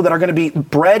of people that are going to be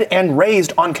bred and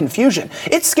raised on confusion.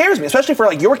 It scares me, especially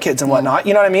for your kids and whatnot.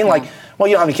 You know what I mean? Well,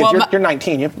 you don't have any kids. You're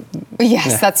 19.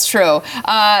 Yes, that's true.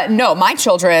 No, my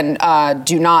children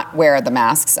do not wear the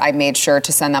masks. I made sure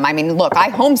to send them. I mean, look, I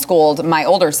homeschooled my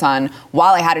older son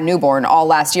while I had a newborn all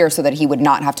last year so that he would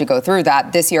not have to go through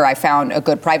that. This year I found a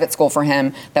good private school for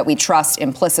him that we trust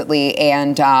implicitly,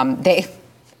 and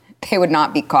they would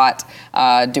not be caught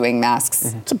doing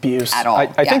masks. It's abuse. At all.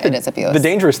 I think it is abuse. The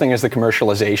dangerous thing is the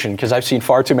commercialization, because I've seen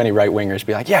far too many right-wingers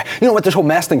be like, yeah, you know what, this whole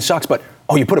mask thing sucks, but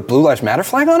you put a Blue Lives Matter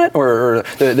flag on it? Or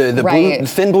the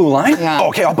thin blue line? Yeah. Oh,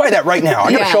 okay, I'll buy that right now.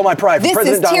 I'm going to show my pride for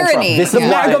President Donald Trump.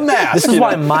 This is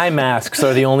why my masks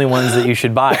are the only ones that you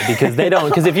should buy, because they don't.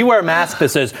 Because if you wear a mask that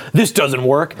says, this doesn't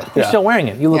work, you're still wearing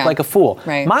it. You look like a fool.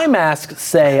 Right. My masks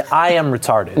say, I am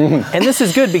retarded. And this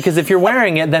is good, because if you're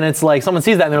wearing it, then it's like someone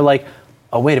sees that and they're like,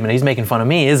 oh, wait a minute, he's making fun of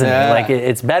me, isn't he?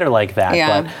 It's better like that.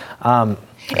 Yeah. But,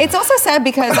 it's also sad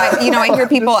because I hear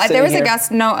people. There was a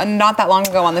guest not that long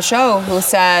ago on the show who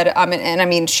said, and I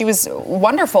mean, she was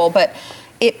wonderful, but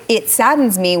it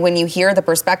saddens me when you hear the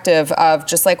perspective of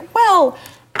just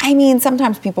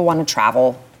sometimes people want to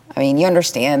travel. I mean, you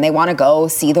understand, they want to go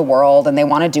see the world and they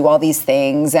want to do all these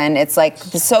things, and it's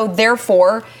so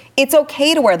therefore it's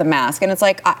okay to wear the mask. And it's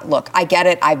look, I get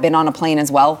it. I've been on a plane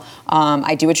as well.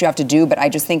 I do what you have to do, but I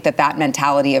just think that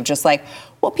mentality of just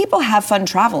people have fun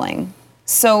traveling.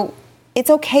 So it's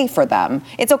okay for them.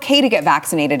 It's okay to get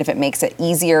vaccinated if it makes it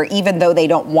easier, even though they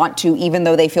don't want to, even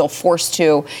though they feel forced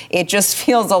to. It just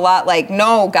feels a lot like,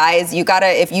 no, guys,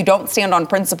 if you don't stand on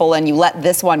principle and you let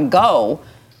this one go,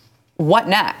 what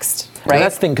next? Right? And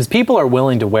that's the thing, because people are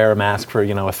willing to wear a mask for, a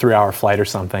 3-hour flight or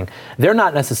something. They're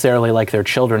not necessarily like their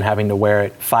children having to wear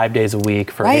it 5 days a week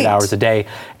for 8 hours a day.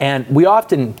 And we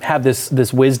often have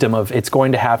this wisdom of it's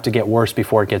going to have to get worse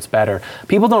before it gets better.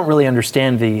 People don't really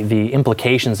understand the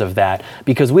implications of that,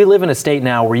 because we live in a state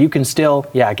now where you can still,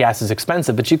 gas is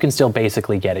expensive, but you can still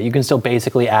basically get it. You can still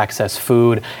basically access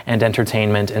food and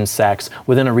entertainment and sex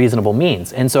within a reasonable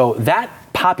means. And so that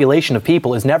population of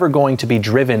people is never going to be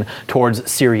driven towards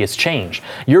serious change.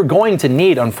 You're going to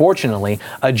need, unfortunately,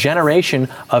 a generation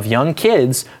of young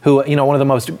kids who, one of the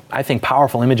most, I think,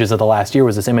 powerful images of the last year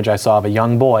was this image I saw of a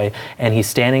young boy, and he's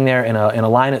standing there in a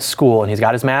line at school, and he's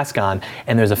got his mask on,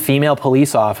 and there's a female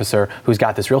police officer who's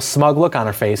got this real smug look on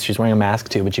her face. She's wearing a mask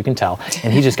too, but you can tell.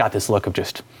 And he just got this look of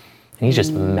he's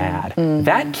just mad. Mm-hmm.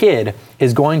 That kid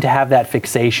is going to have that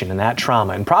fixation and that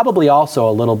trauma, and probably also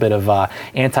a little bit of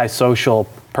antisocial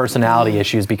personality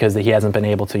issues because he hasn't been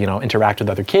able to, interact with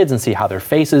other kids and see how their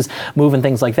faces move and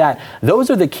things like that. Those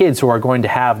are the kids who are going to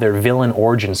have their villain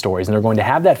origin stories, and they're going to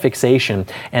have that fixation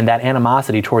and that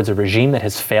animosity towards a regime that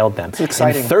has failed them. It's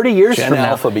exciting. And 30 years from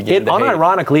now,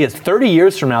 unironically, 30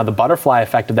 years from now, the butterfly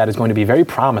effect of that is going to be very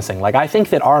promising. Like, I think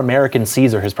that our American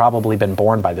Caesar has probably been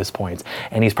born by this point,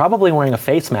 and he's probably wearing a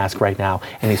face mask right now,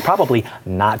 and he's probably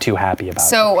not too happy about it.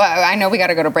 So I know we got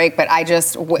to go to break, but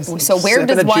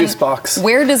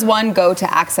where does one go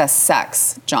to access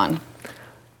sex, John?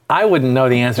 I wouldn't know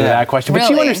the answer to that question, but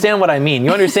really? You understand what I mean.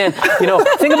 You understand,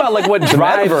 think about like what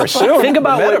drives, think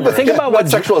about what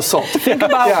sexual assault. Think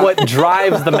about what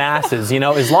drives the masses,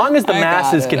 as long as the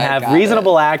masses can have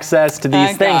reasonable access to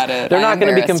these things, they're not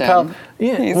going to be compelled.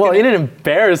 Yeah, he didn't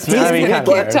embarrass me.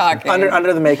 Keep talking.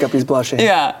 Under the makeup, he's blushing.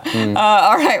 Yeah.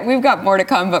 All right, we've got more to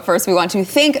come, but first we want to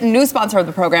thank new sponsor of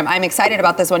the program. I'm excited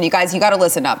about this one. You guys, you got to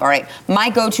listen up, all right?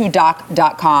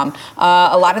 mygotodoc.com.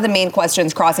 A lot of the main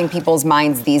questions crossing people's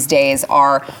minds these days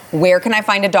are, where can I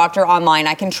find a doctor online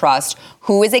I can trust?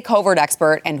 Who is a covert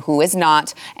expert and who is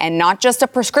not? And not just a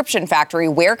prescription factory.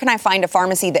 Where can I find a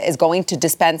pharmacy that is going to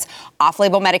dispense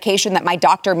off-label medication that my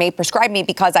doctor may prescribe me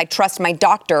because I trust my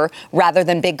doctor rather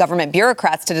than big government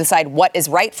bureaucrats to decide what is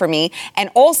right for me? And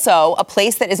also a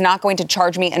place that is not going to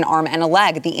charge me an arm and a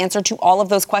leg. The answer to all of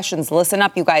those questions, listen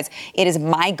up, you guys, it is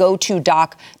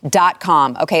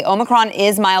mygotodoc.com. Okay, Omicron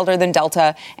is milder than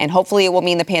Delta, and hopefully it will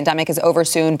mean the pandemic is over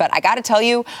soon. But I got to tell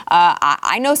you,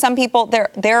 I know some people,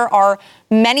 there are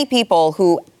many people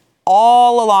who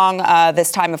all along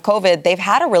this time of COVID, they've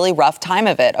had a really rough time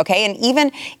of it, okay? And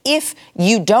even if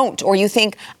you don't, or you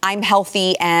think I'm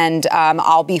healthy and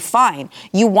I'll be fine,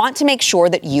 you want to make sure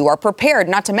that you are prepared.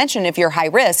 Not to mention, if you're high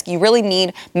risk, you really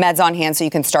need meds on hand so you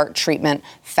can start treatment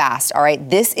fast, all right?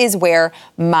 This is where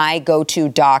My Go-To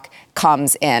Doc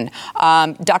comes in.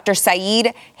 Dr.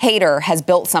 Saeed Haider has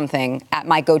built something at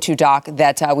My Go-To Doc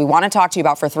that we want to talk to you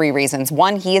about for 3 reasons.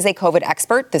 One, he is a COVID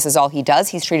expert. This is all he does.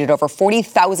 He's treated over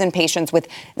 40,000 patients with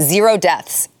 0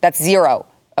 deaths. That's 0.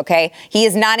 Okay? He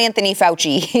is not Anthony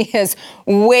Fauci. He is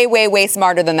way, way, way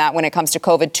smarter than that when it comes to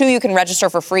COVID. 2, you can register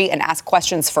for free and ask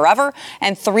questions forever.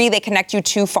 And 3, they connect you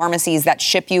to pharmacies that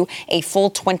ship you a full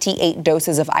 28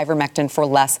 doses of ivermectin for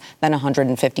less than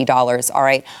 $150. All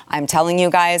right? I'm telling you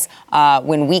guys,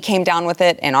 when we came down with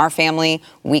it in our family,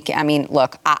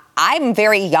 look, I'm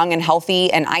very young and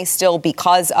healthy, and I still,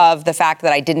 because of the fact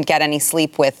that I didn't get any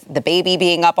sleep with the baby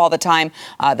being up all the time,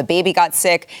 the baby got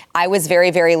sick. I was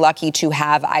very, very lucky to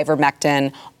have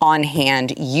ivermectin on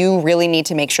hand. You really need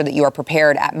to make sure that you are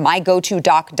prepared at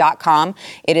mygotodoc.com.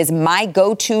 It is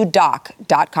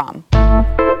mygotodoc.com.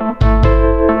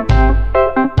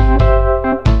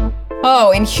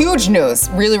 Oh, in huge news,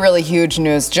 really, really huge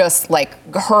news, just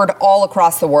like heard all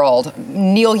across the world,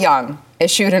 Neil Young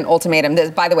issued an ultimatum.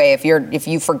 By the way, if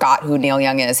you forgot who Neil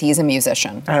Young is, he's a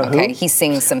musician. Okay, who? He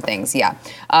sings some things. Yeah,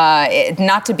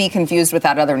 not to be confused with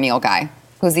that other Neil guy.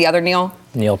 Who's the other Neil?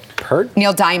 Neil Peart?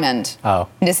 Neil Diamond. Oh.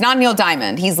 It's not Neil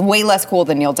Diamond. He's way less cool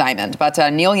than Neil Diamond. But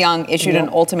Neil Young issued an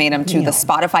ultimatum to the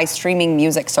Spotify streaming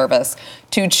music service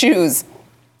to choose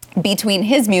between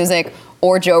his music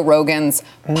or Joe Rogan's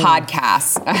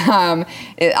podcasts.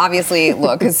 Obviously,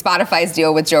 look, Spotify's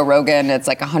deal with Joe Rogan, it's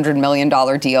like a $100 million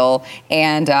deal.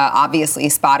 And obviously,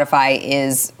 Spotify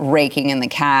is raking in the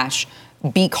cash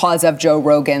because of Joe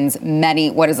Rogan's many,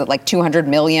 200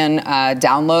 million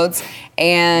downloads.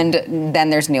 And then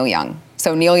there's Neil Young.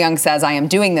 So Neil Young says, I am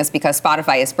doing this because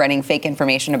Spotify is spreading fake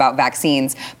information about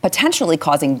vaccines, potentially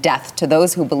causing death to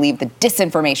those who believe the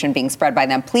disinformation being spread by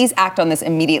them. Please act on this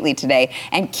immediately today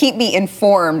and keep me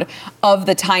informed of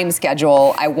the time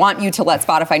schedule. I want you to let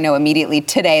Spotify know immediately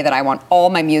today that I want all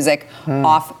my music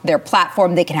off their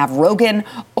platform. They can have Rogan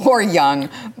or Young,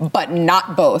 but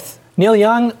not both. Neil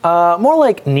Young, more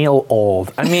like Neil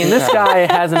Old. I mean, this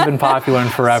guy hasn't been popular in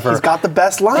forever. He's got the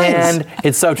best lines. And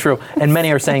it's so true. And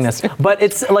many are saying this. But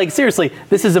it's like, seriously,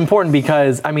 this is important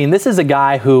because, I mean, this is a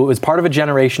guy who was part of a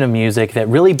generation of music that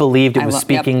really believed it was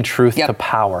speaking truth to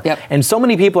power. And so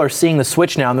many people are seeing the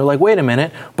switch now and they're like, wait a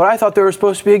minute, but I thought they were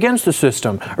supposed to be against the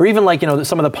system. Or even like, you know,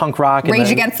 some of the punk rock.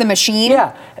 Rage Against the Machine.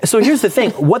 Yeah. So here's the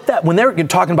thing. When they're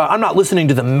talking about, I'm not listening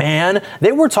to the man,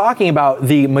 they were talking about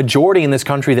the majority in this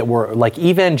country that were like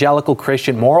evangelical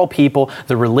Christian, moral people,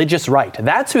 the religious right.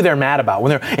 That's who they're mad about. When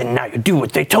they're, and now you do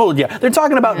what they told you. They're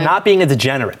talking about not being a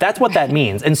degenerate. That's what that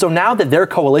means. And so now that their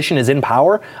coalition is in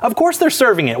power, of course they're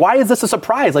serving it. Why is this a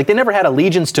surprise? Like they never had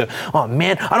allegiance to, oh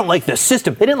man, I don't like this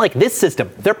system. They didn't like this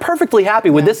system. They're perfectly happy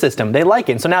with this system. They like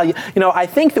it. And so now, you know, I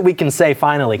think that we can say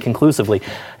finally, conclusively,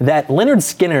 that Lynyrd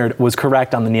Skynyrd was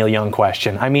correct on the Neil Young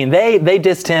question. I mean, they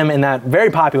dissed him in that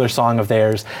very popular song of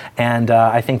theirs. And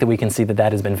I think that we can see that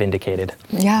that has been vindicated.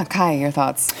 Yeah, Kai, your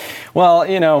thoughts? Well,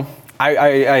 you know,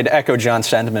 I'd echo John's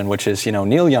sentiment, which is, you know,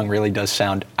 Neil Young really does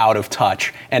sound out of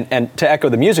touch. And to echo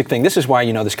the music thing, this is why,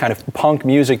 you know, this kind of punk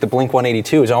music, the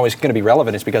Blink-182 is always going to be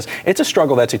relevant, is because it's a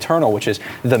struggle that's eternal, which is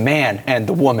the man and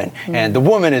the woman. And the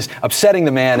woman is upsetting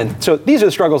the man. And so these are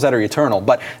the struggles that are eternal.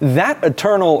 But that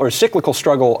eternal or cyclical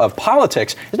struggle of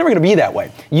politics is never going to be that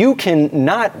way. You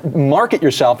cannot market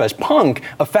yourself as punk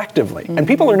effectively. And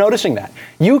people are noticing that.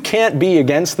 You can't be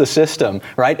against the system,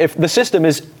 right? If the system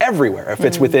is everywhere, if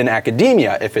it's within academia,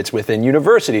 if it's within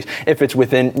universities, if it's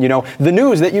within, you know, the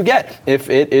news that you get, if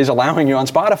it is allowing you on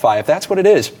Spotify, if that's what it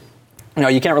is. You know,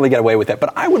 you can't really get away with it.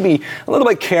 But I would be a little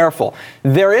bit careful.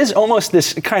 There is almost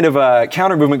this kind of a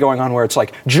counter movement going on where it's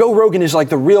like Joe Rogan is like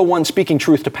the real one speaking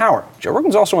truth to power. Joe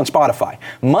Rogan's also on Spotify.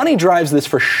 Money drives this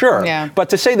for sure. Yeah. But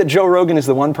to say that Joe Rogan is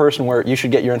the one person where you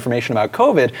should get your information about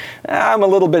COVID, I'm a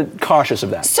little bit cautious of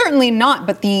that. Certainly not.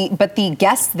 But the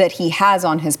guests that he has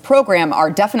on his program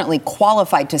are definitely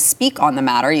qualified to speak on the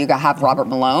matter. You have Robert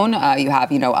Malone. You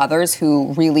have, you know, others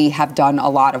who really have done a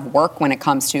lot of work when it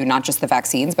comes to not just the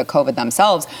vaccines, but COVID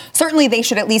themselves. Certainly they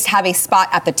should at least have a spot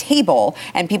at the table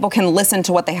and people can listen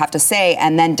to what they have to say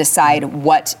and then decide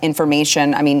what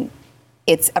information, I mean,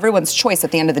 it's everyone's choice at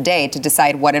the end of the day to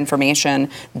decide what information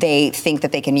they think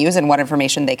that they can use and what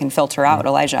information they can filter out.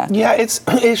 Elijah. Yeah,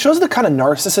 it shows the kind of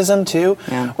narcissism too.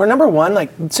 Yeah. Where number one,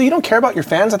 like, so you don't care about your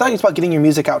fans. I thought it's about getting your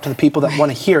music out to the people that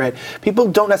want to hear it. People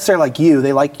don't necessarily like you,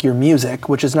 they like your music,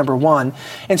 which is number one.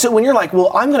 And so when you're like,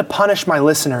 well, I'm going to punish my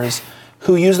listeners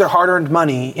who use their hard-earned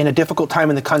money in a difficult time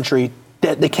in the country,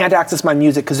 that they can't access my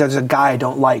music because there's a guy I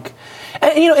don't like.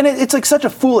 And, you know, and it's like such a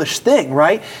foolish thing,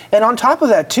 right? And on top of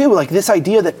that too, like this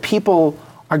idea that people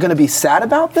are going to be sad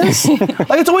about this.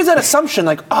 Like it's always that assumption,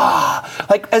 like,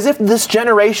 like as if this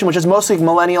generation, which is mostly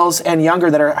millennials and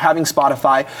younger that are having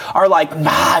Spotify, are like,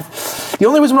 nah, the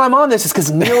only reason why I'm on this is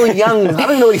because Neil Young, I don't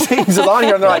even know what he's on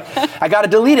here, and they're like, I got to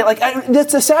delete it. Like,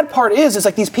 that's the sad part is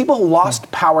like these people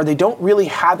lost power. They don't really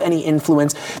have any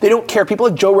influence. They don't care. People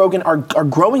like Joe Rogan are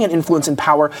growing in influence and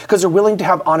power because they're willing to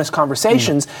have honest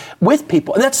conversations with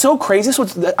people. And that's so crazy. So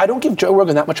I don't give Joe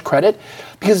Rogan that much credit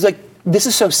because like, this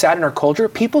is so sad in our culture.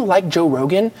 People like Joe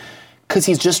Rogan because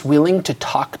he's just willing to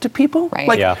talk to people. Right.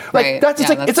 Like, yeah. like right. that's,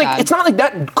 yeah, it's like it's not like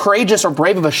that courageous or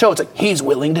brave of a show. It's like he's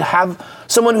willing to have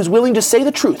someone who's willing to say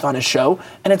the truth on his show,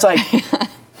 and it's like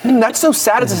that's so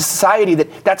sad as a society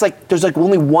that's like there's like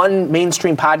only one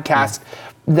mainstream podcast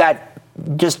that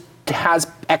just has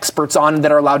experts on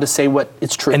that are allowed to say what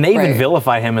is true. And they even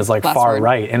vilify him as like Last far word.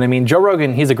 right. And I mean, Joe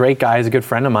Rogan, he's a great guy. He's a good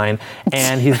friend of mine.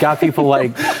 And he's got people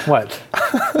like, what?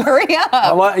 Hurry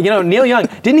up. Well, you know, Neil Young,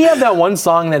 didn't he have that one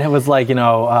song that was like, you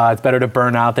know, it's better to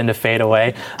burn out than to fade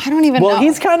away? I don't even know. Well,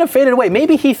 he's kind of faded away.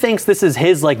 Maybe he thinks this is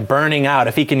his like burning out.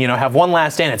 If he can, you know, have one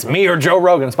last stand, it's me or Joe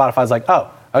Rogan. Spotify's like,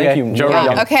 oh. Okay. Thank you, Joe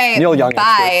Rogan. Okay, Neil Young.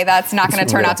 bye. That's not going to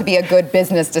turn out to be a good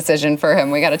business decision for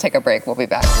him. We got to take a break. We'll be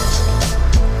back.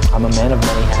 I'm a man of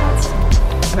many hats.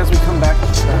 And as we come back,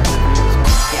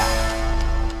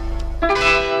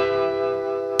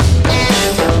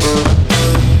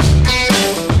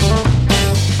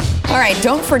 All right,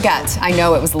 don't forget, I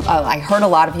know it was, I heard a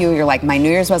lot of you, you're like, my New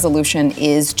Year's resolution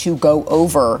is to go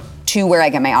over to where I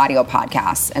get my audio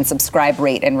podcasts and subscribe,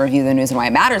 rate, and review the news and why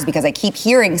it matters, because I keep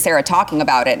hearing Sarah talking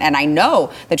about it, and I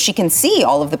know that she can see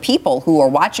all of the people who are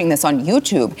watching this on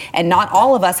YouTube, and not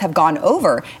all of us have gone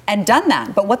over and done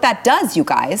that. But what that does, you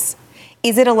guys,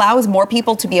 is it allows more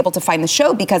people to be able to find the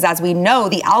show because, as we know,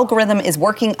 the algorithm is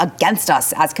working against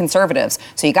us as conservatives.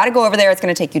 So you got to go over there. It's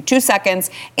going to take you 2 seconds.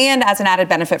 And as an added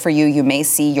benefit for you, you may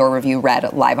see your review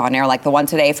read live on air, like the one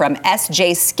today from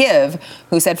SJ Skiv,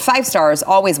 who said 5 stars,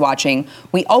 always watching.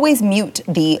 We always mute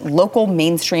the local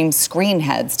mainstream screen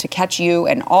heads to catch you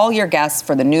and all your guests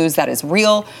for the news that is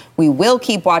real. We will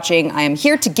keep watching. I am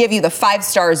here to give you the 5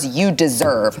 stars you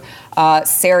deserve.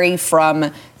 Sari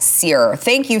from Sear.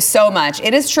 Thank you so much.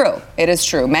 It is true. It is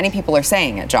true. Many people are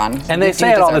saying it, John. And they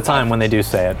say it all the time when they do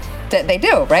say it. They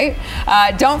do, right?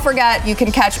 Don't forget, you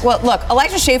can catch, well, look,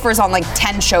 Elijah Schaffer is on like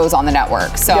 10 shows on the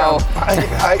network. So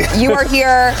you are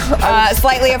here,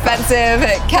 slightly offensive.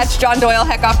 Catch John Doyle,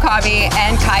 Heck Off Kami,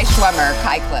 and Kai Schwemmer,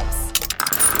 Kai Clips.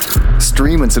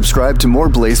 Stream and subscribe to more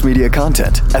Blaze Media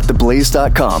content at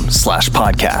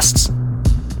theblaze.com/podcasts.